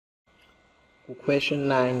Question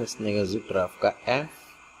 9 is graph ka f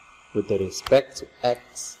with respect to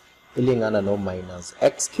x ilingana no minus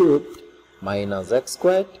x cubed minus x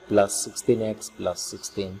squared plus 16x plus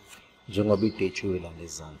 16 njengoba idetshiwe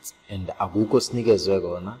lezansi, and akukho sinikezwe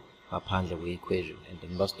kona ngaphandle kwe-equation, and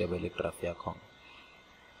then basidwebele igraph yakhona.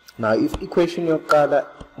 Now if equation yokuqala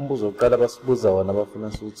umbuzo wokuqala basibuza wona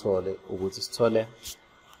bafuna siwuthole ukuthi sithole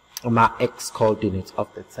ama x coordinates of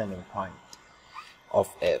the turning point of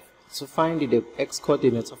f. To find the x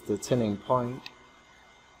coordinates of the turning point,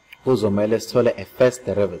 kuzomele sithole a first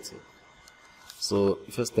derivative. So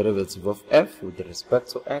first derivative of f with respect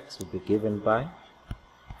to x will be given by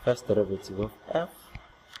first derivative of f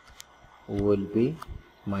will be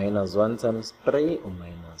minus 1 times 3 or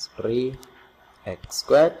minus 3x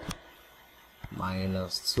squared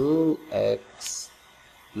minus 2x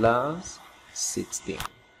plus 16.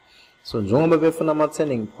 So njengoba befuna ama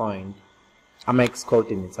turning point ama x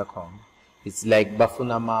coordinates akhona, it's like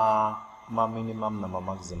bafuna ma minimum nama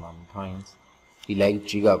maximum points. Like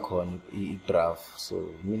jigga con graph, so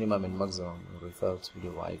minimum and maximum refer to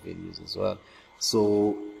the y values as well.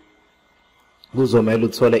 So kuzomele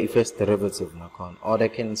uthole first derivative nakhona, or they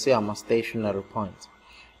can say I'm a stationary point.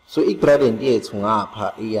 So i-gradient yethu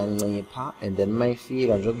ngapha iyancipha, and then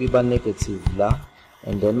mayifika njengoba iba negative la,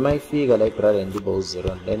 and then mayifika la i-gradient iba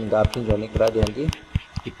u-0, and then ngapha njalo i-gradient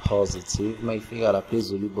i-positive, mayifika la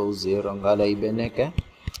phezulu iba u-0, ngala ibe negative.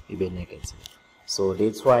 So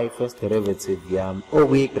that's why first derivative yam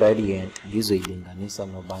gradient ngizoyilinganisa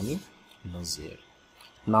nobani no 0.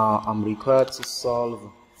 Now I'm required to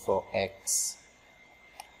solve for x.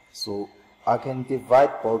 So I can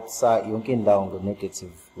divide both sides yonke indawo ngo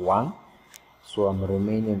 -1. So I'm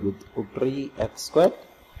remaining with 3x squared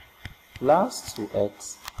plus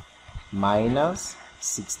 2x minus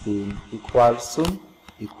 16 equals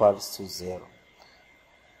to 0.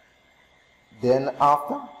 Then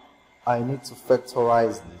after I need to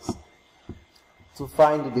factorize this. To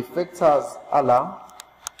find the factors ala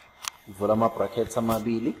uvula ama brackets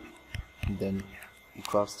amabili, and then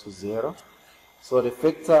equals to 0. So the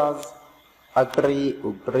factors are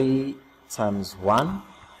 3 times 1.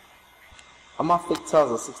 Ama factors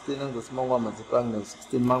are 16 and the small one multiplying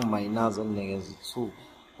 16 minus on negative 2.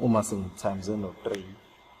 Uma times no 3.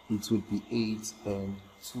 It will be 8 and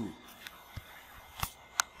 2.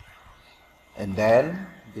 And then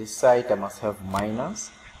this side I must have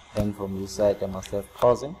minus, and from this side I must have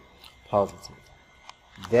positive.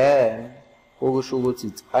 Then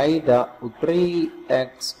it's either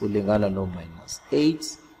 3x ulingana no minus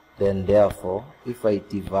 8, then therefore if I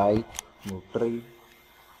divide no 3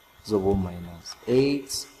 zobo minus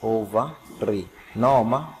 8 over 3,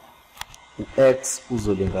 noma x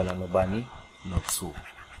uzolingana no bani no 2,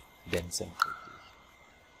 then simple.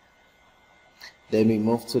 Then we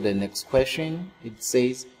move to the next question. It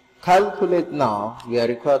says, calculate now. We are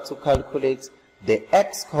required to calculate the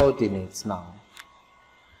x coordinates now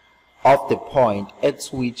of the point at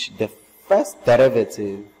which the first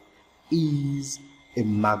derivative is a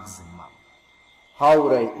maximum. How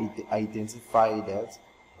would I identify that?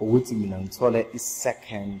 Which means is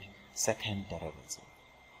second derivative.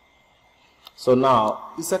 So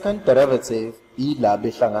now the second derivative is la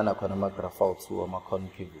behlangana khona ama graph awuthu ama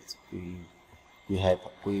concavity. We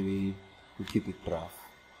keep it graph.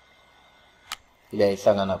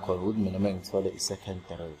 Would mean second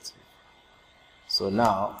derivative. So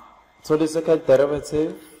now, so the second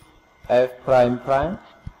derivative f prime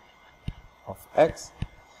of x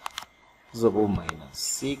is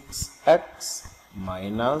minus 6x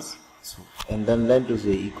minus 2, and then let to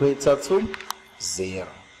the equator to 0.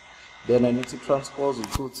 Then I need to transpose the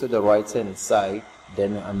 2 to the right hand side.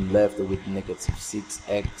 Then I'm left with negative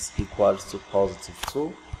 6x equals to positive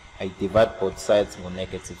 2. I divide both sides with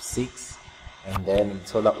negative 6, and then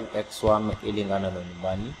itola x1 ilingana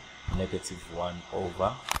nonibani negative 1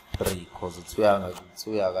 over 3, because it's 2 negative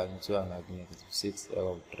 6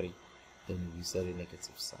 over 3, then we set a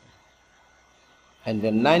negative sign. And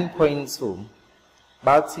then 9.2,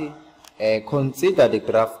 but consider the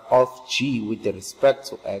graph of g with respect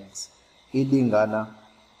to x ilingana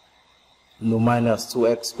no minus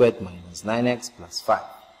 2x squared minus 9x plus 5.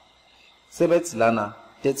 So let's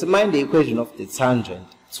determine the equation of the tangent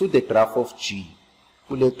to the graph of g.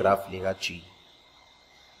 Ule graph lega g.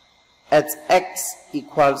 At x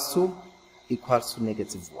equals to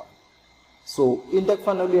negative 1. So in the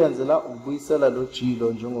finally yanzela ubuyisela lo g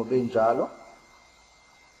lo njengoba enjalo.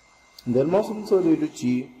 Then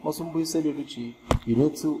masumbuyisela lo g, you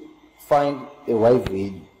need to find a y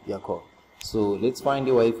value yakho. So let's find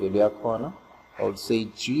the y value corner. I'll say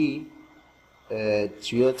g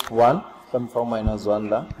at 1 come from minus 1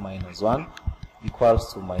 la minus 1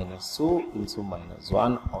 equals to minus 2 into minus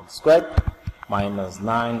 1 all squared, minus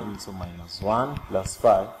 9 into minus 1 plus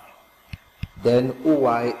 5. Then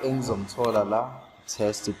y engizomthola la, it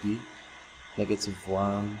has to be negative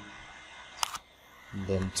 1 and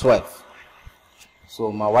then 12.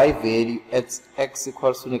 So my y value at x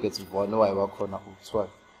equals to negative 1, y wakhona 12.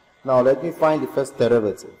 Now let me find the first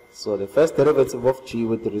derivative. So the first derivative of g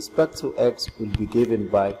with respect to x will be given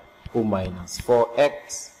by u minus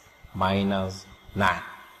 4x minus 9.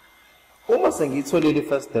 Uma sengiyithole the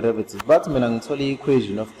first derivative, but mina ngithole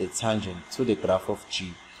equation of the tangent to the graph of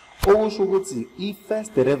g. Okusho ukuthi I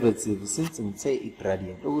first derivative since ngithe I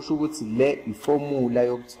gradient. Okusho ukuthi le I formula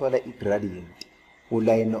yokuthola I gradient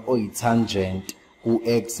uline oyi tangent ku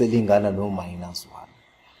x elingana no minus 1.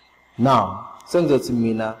 Now, sengizothi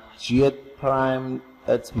mina g at prime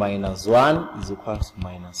at minus 1 is equals to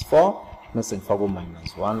minus 4. Mase ngifaka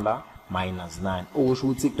minus 1 la minus 9. Okusho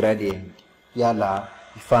ukuthi gradient yala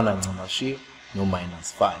ifana ncamashi no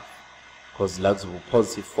minus 5. Because la kuzoba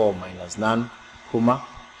positive 4 minus 9 kuma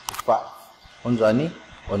 5. Onjani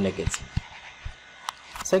or negative.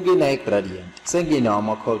 Sengina gradient. Sengina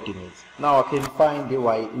ama coordinates. Now I can find the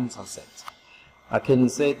y-intercept. I can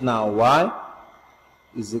say now y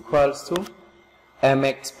is equals to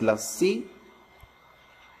mx plus c,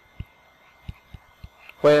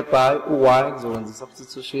 whereby y ngizokwenza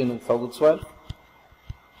substitution ngifaka 12,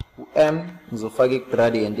 m ngizofaka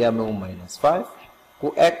igradient yami minus 5,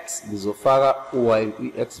 ku x ngizofaka y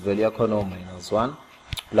x value yakhona minus 1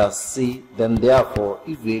 plus c, then therefore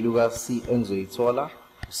I value ka c engizoyithola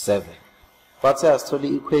 7. But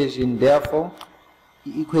siyasithola equation, therefore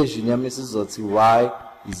the equation yami sizothi y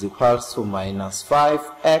is equals to minus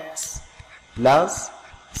 5x plus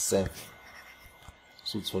 7.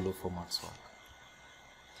 So sithola format wakhe.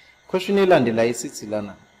 Question elandela isithi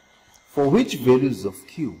lana, for which values of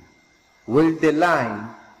q will the line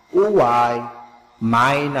y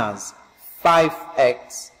minus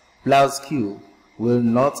 5x plus q will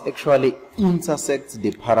not actually intersect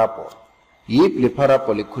the parabola? Yiphi le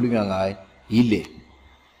parabola ekhulunywa ngayo? Yile.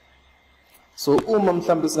 So uma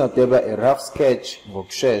mhlawumbe singadweba a rough sketch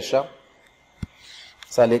ngokusheshsha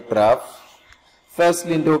sale graph.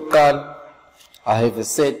 Firstly into yokuqala, I have a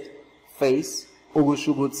set face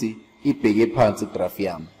okusho ukuthi ibheke phansi graph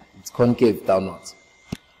yami. It's concave downwards.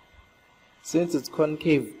 Since it's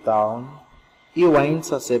concave down,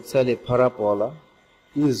 I-y-intercept yale parabola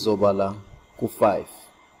izoba la ku 5.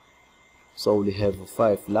 So we have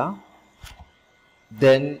 5 la.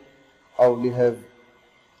 Then I will have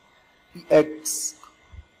the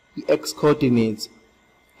x coordinates,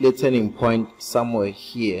 the turning point somewhere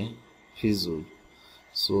here, phezulu.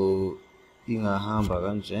 So ingahamba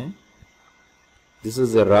kanje. This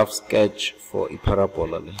is a rough sketch for a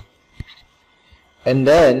parabola. And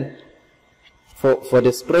then for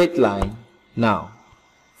the straight line, now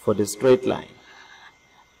for the straight line,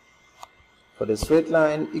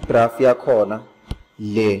 I-graph yakhona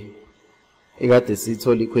le ikade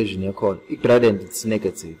sithola equation yakhona, i-gradient it's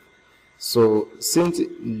negative. So since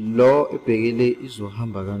lo ebhekile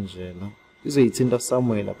izohamba kanjena, izoyithinta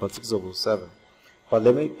somewhere lapha kuzoba 7. But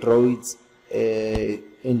let me draw it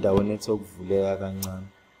endaweni ethi okuvuleka kancane.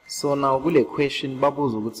 So now kule question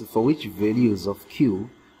babuza ukuthi for which values of q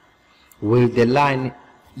will the line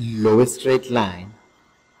lowest straight line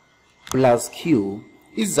plus q,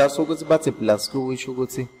 isizathu ukuthi bathi plus q which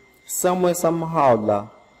ukuthi somewhere somehow la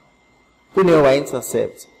kune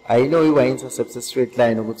y-intercept. I know y-intercept a straight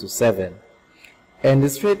line ukuthi 7, and the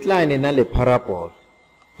straight line enale parabola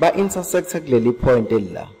ba intersect kuleli point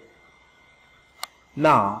la.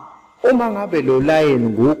 Now uma ngabe lo line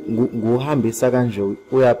nguhambisa kanje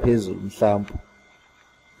uyaphezulu mhlawumbe,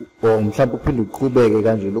 or mhlawumbe uphinde uqhubeke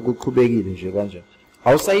kanje lokuqhubekile nje kanje,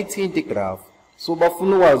 awusayithinta igraph. So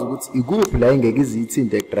bafuna ukwazi ukuthi ikuphi la ingeke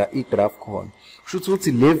izithinte igraph khona. Kusho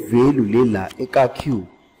ukuthi le value le la eka q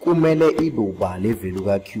kumele ibe uba le value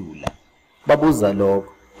ka q la. Babuza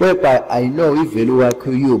lokho, whereby I know I value ka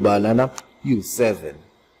q yuba lana u7.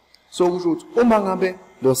 So kusho ukuthi uma ngabe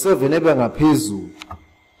lo 7 ebe ngaphezulu,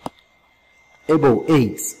 ebe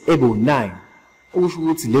 8, ebe 9, kusho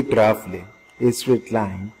ukuthi le graph le a straight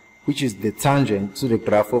line which is the tangent to the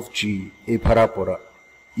graph of g, a parabola,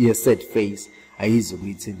 a set face,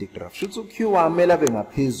 ayizokuyithinta igraph. Shuthi q wamela abe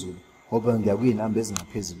ngaphezulu ngoba ngiyakuyinamba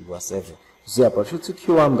ezingaphezulu kwa 7. Siyapha shuthi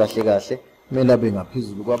q wami kahle kahle kumele abe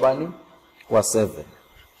ngaphezulu kwabani kwa 7.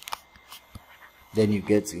 Then you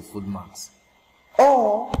get your full marks.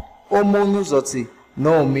 Or omunye uzothi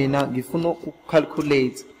no mina ngifuna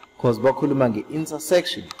ukucalculate because bakhuluma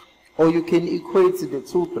nge-intersection. Or you can equate the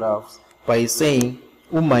two graphs by saying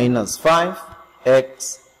u minus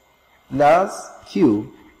 5x plus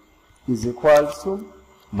q is equal to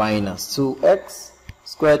minus 2x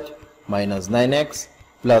squared minus 9x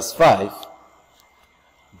plus 5.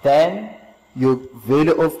 Then your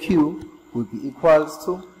value of q will be equals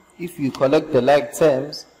to, if you collect the like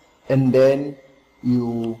terms and then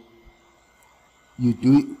you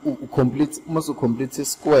complete a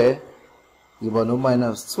square, you have no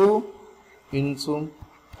minus 2 into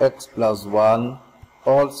x plus 1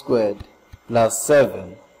 all squared plus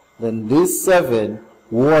 7. Then this 7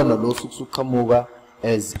 will also come over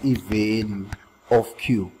as a value of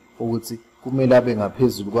q, ukuthi kumele abe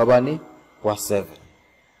ngaphezulu kwabani kwa 7.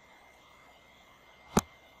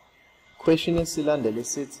 Question esilandele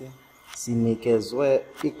sithi sinikezwe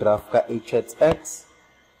igraph ka h at x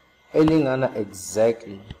elingana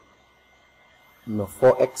exactly no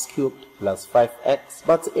 4x cubed plus 5x,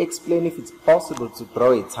 but to explain if it's possible to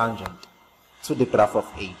draw a tangent to the graph of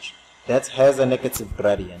h that has a negative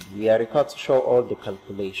gradient. We are required to show all the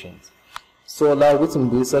calculations. So la ukuthi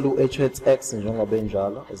ngibuyisela u-h at x njengoba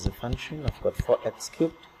enjalo as a function. I've got 4x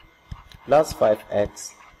cubed plus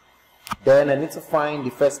 5x. Then I need to find the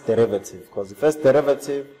first derivative, because the first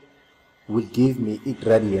derivative will give me a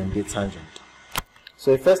gradient, the tangent.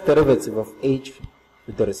 So the first derivative of h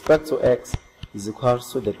with respect to x is equal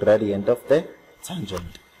to the gradient of the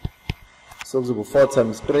tangent. So 4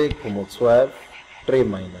 times 3, 12, 3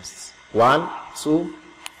 minus 1, 2,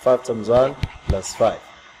 5 times 1 plus 5.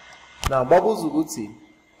 Now, babuza ukuthi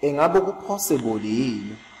engabe ku possible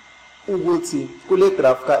yini ukuthi kule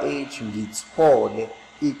graph ka h ngithole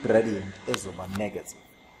I gradient ezoba negative.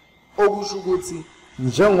 Okusho ukuthi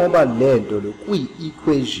njengoba lento lo kuyi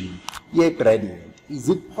equation ye gradient, is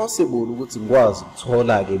it possible ukuthi ngikwazi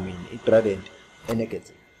ukuthola ke mina I gradient e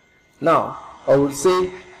negative? Now, I will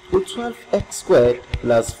say 12x squared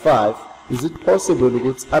plus 5, is it possible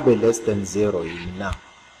ukuthi abe less than 0 yini now?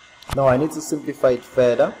 Now I need to simplify it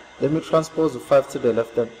further. Let me transpose the 5 to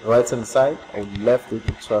the right hand side. I will be left with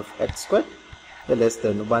 12x squared. The less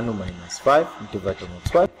than 1 minus 5 divided by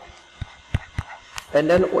 12. And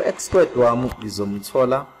then x squared is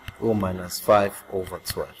minus 5 over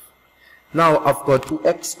 12. Now I've got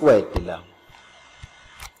x squared here.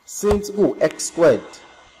 Since x squared,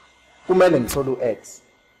 x,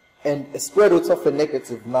 and a square root of a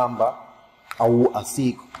negative number,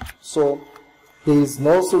 so there is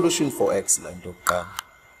no solution for x.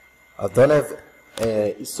 I don't have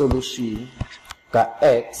a solution for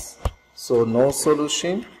x. So no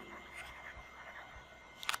solution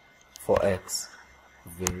for x.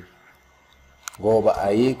 Ngoba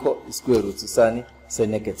ayikho square root isani se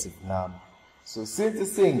negative number. So since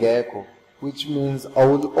it's ingekho, which means I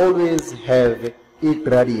will always have a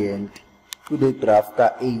gradient to the graph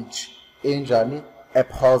ka h enjani a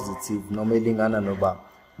positive noma elingana noba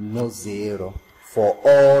no 0 for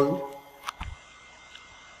all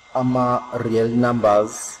real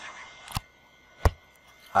numbers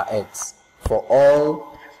are x. For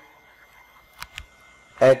all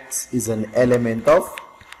x is an element of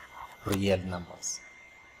real numbers.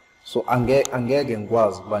 So angeke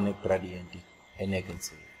ngikwazi ukuba ne gradient e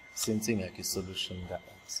negative since ingekho solution ka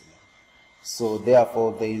x. So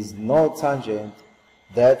therefore there is no tangent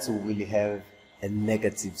that will have a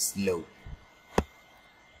negative slope.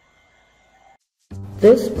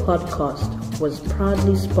 This podcast was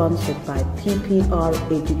proudly sponsored by PPR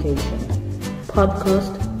Education.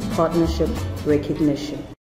 Podcast Partnership Recognition.